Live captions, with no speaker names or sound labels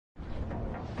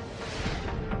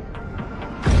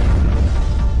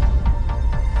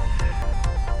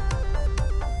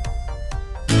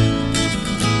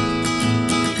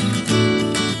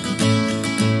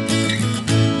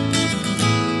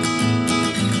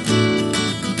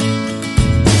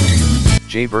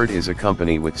Jaybird is a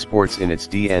company with sports in its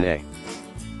DNA.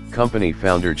 Company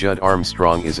founder Judd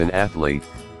Armstrong is an athlete.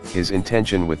 His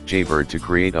intention with Jaybird to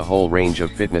create a whole range of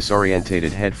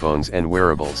fitness-orientated headphones and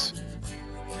wearables.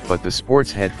 But the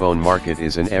sports headphone market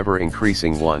is an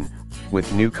ever-increasing one,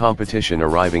 with new competition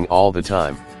arriving all the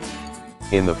time.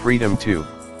 In the Freedom 2,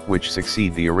 which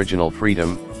succeed the original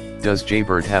Freedom, does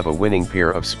Jaybird have a winning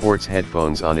pair of sports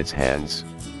headphones on its hands?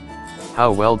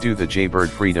 How well do the Jaybird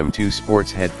Freedom 2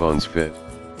 sports headphones fit?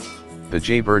 The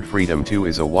Jaybird Freedom 2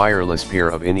 is a wireless pair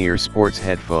of in-ear sports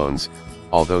headphones,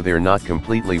 although they're not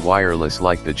completely wireless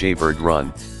like the Jaybird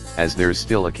Run, as there's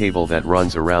still a cable that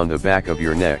runs around the back of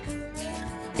your neck.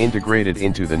 Integrated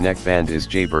into the neckband is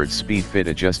Jaybird's Speed Fit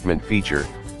adjustment feature,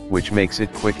 which makes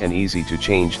it quick and easy to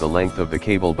change the length of the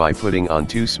cable by putting on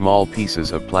two small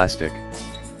pieces of plastic.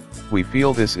 We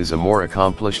feel this is a more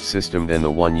accomplished system than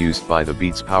the one used by the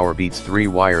Beats Powerbeats 3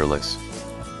 wireless.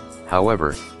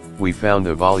 However, we found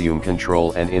the volume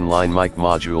control and inline mic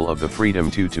module of the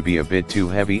Freedom 2 to be a bit too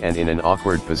heavy and in an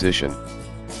awkward position.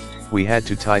 We had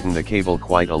to tighten the cable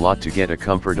quite a lot to get a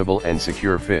comfortable and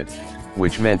secure fit,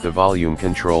 which meant the volume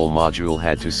control module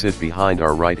had to sit behind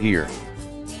our right ear.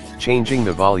 Changing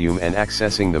the volume and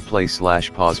accessing the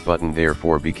play/pause button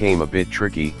therefore became a bit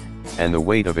tricky, and the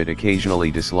weight of it occasionally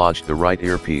dislodged the right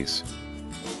earpiece.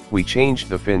 We changed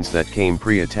the fins that came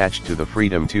pre-attached to the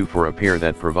Freedom 2 for a pair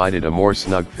that provided a more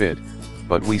snug fit,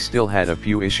 but we still had a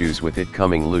few issues with it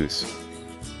coming loose.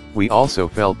 We also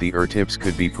felt the ear tips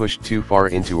could be pushed too far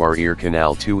into our ear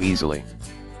canal too easily.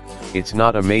 It's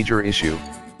not a major issue,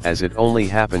 as it only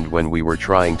happened when we were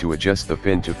trying to adjust the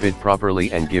fin to fit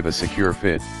properly and give a secure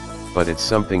fit, but it's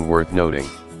something worth noting.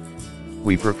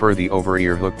 We prefer the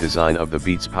over-ear hook design of the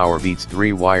Beats Powerbeats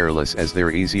 3 wireless as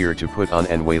they're easier to put on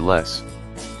and weigh less.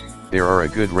 There are a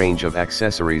good range of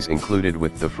accessories included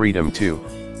with the Freedom 2,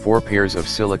 4 pairs of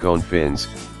silicone fins,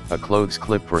 a clothes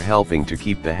clip for helping to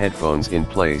keep the headphones in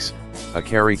place, a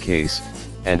carry case,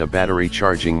 and a battery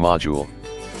charging module.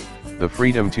 The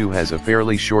Freedom 2 has a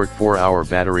fairly short 4-hour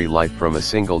battery life from a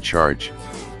single charge.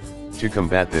 To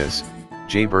combat this,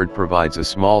 Jaybird provides a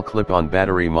small clip-on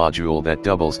battery module that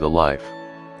doubles the life.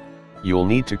 You'll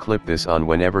need to clip this on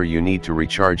whenever you need to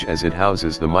recharge as it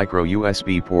houses the micro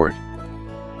USB port.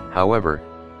 However,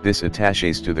 this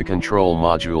attaches to the control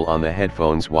module on the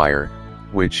headphones wire,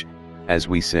 which, as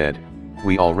we said,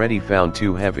 we already found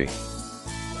too heavy.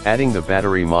 Adding the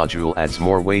battery module adds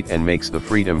more weight and makes the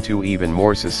Freedom 2 even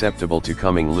more susceptible to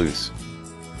coming loose.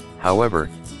 However,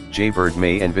 Jaybird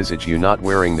may envisage you not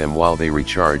wearing them while they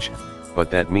recharge,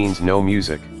 but that means no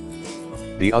music.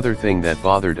 The other thing that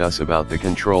bothered us about the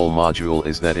control module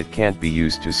is that it can't be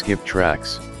used to skip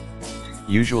tracks.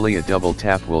 Usually a double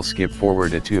tap will skip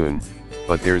forward a tune,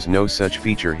 but there's no such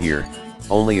feature here,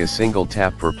 only a single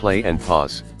tap for play and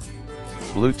pause.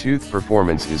 Bluetooth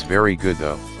performance is very good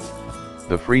though.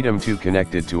 The Freedom 2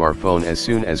 connected to our phone as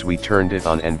soon as we turned it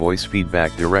on, and voice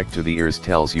feedback direct to the ears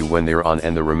tells you when they're on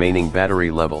and the remaining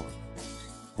battery level.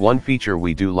 One feature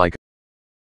we do like